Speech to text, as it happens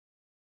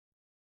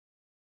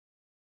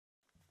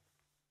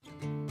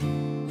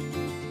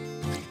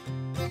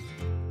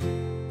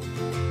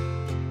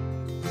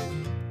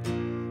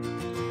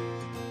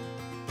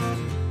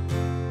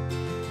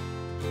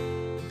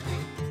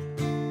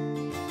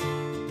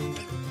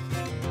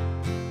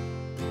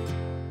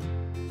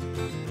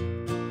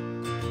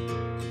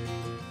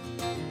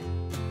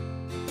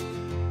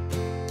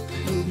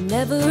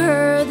Never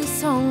heard the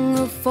song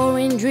of a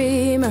foreign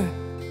dreamer.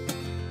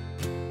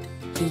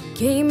 He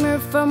came here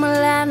from a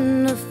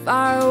land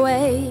far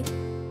away.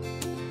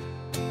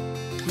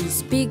 He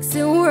speaks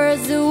in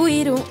words that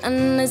we don't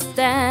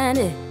understand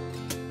it.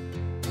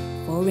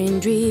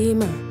 Foreign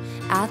dreamer,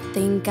 I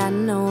think I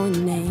know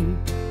your name.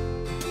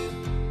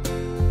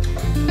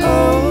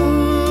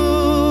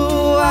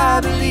 Oh, I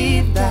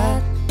believe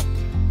that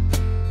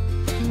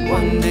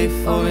one day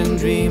foreign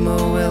dreamer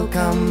will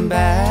come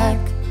back.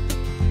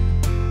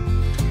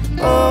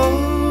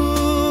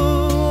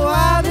 Oh,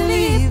 I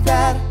believe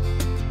that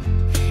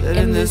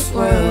in this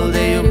world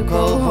that you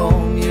call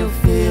home, you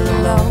feel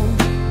alone.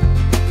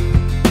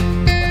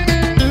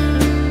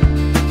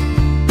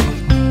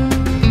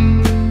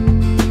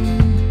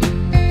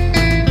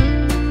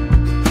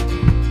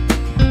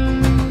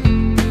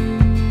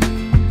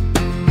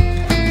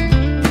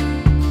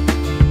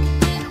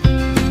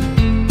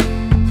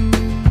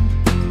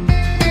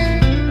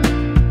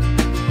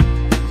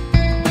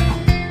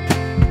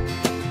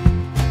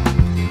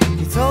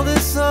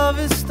 Of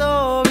a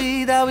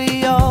story that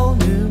we all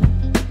knew,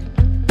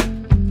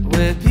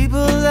 where people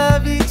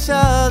love each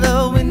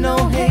other with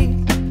no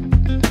hate.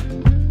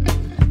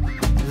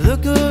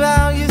 Look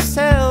around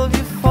yourself,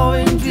 you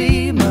foreign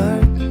dreamer.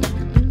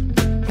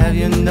 Have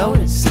you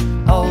noticed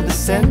all the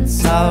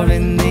scents are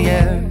in the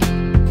air?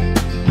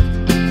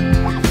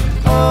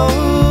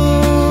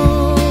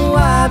 Oh,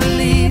 I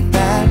believe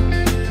that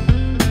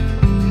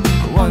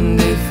one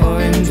day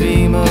foreign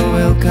dreamer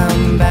will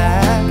come back.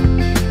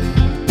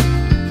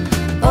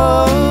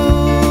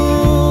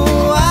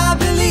 Oh, I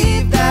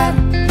believe that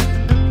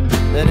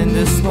in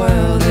this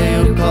world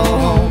that you go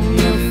home,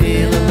 you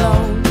feel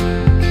alone.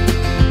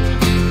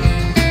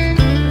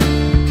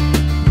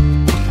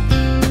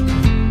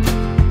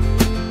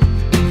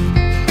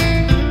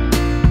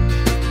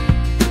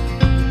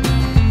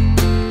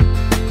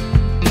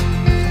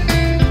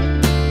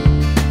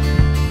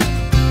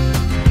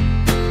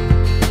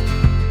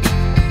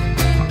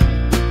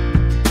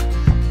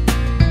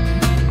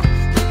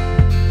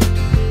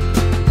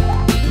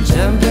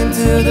 Jump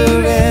into the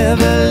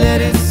river,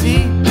 let it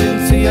seep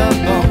into your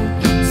bones.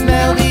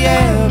 Smell the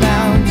air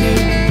around you,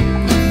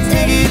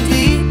 take it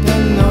deep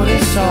and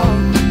notice all.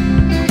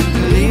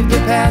 Leave the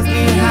past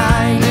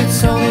behind,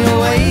 it's only a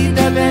way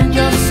to bend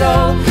your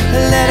soul.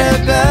 Let a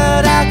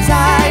bird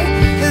outside,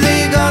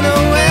 they're gonna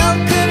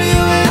welcome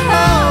you at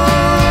home.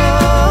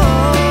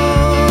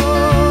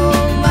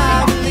 I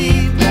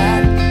believe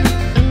that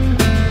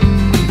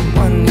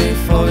one day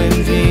foreign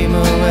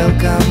dreamer will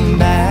come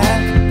back.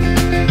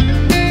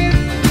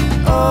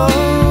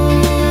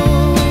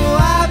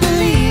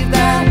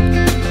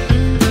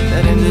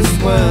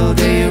 World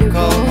that you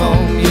call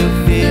home, you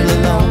feel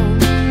alone.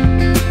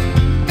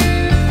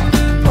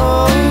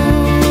 Oh,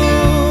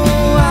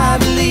 I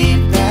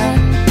believe that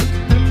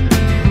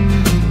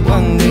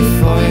one day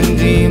foreign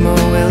dreamer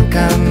will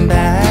come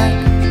back.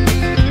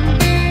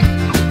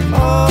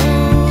 Oh,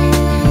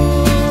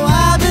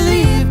 I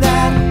believe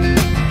that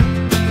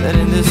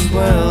in this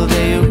world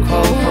that you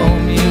call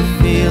home, you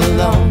feel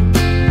alone.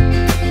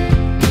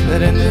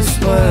 That in this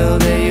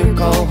world that you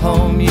call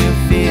home, you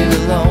feel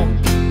alone.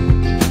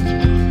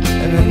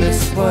 In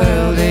this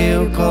world that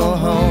you call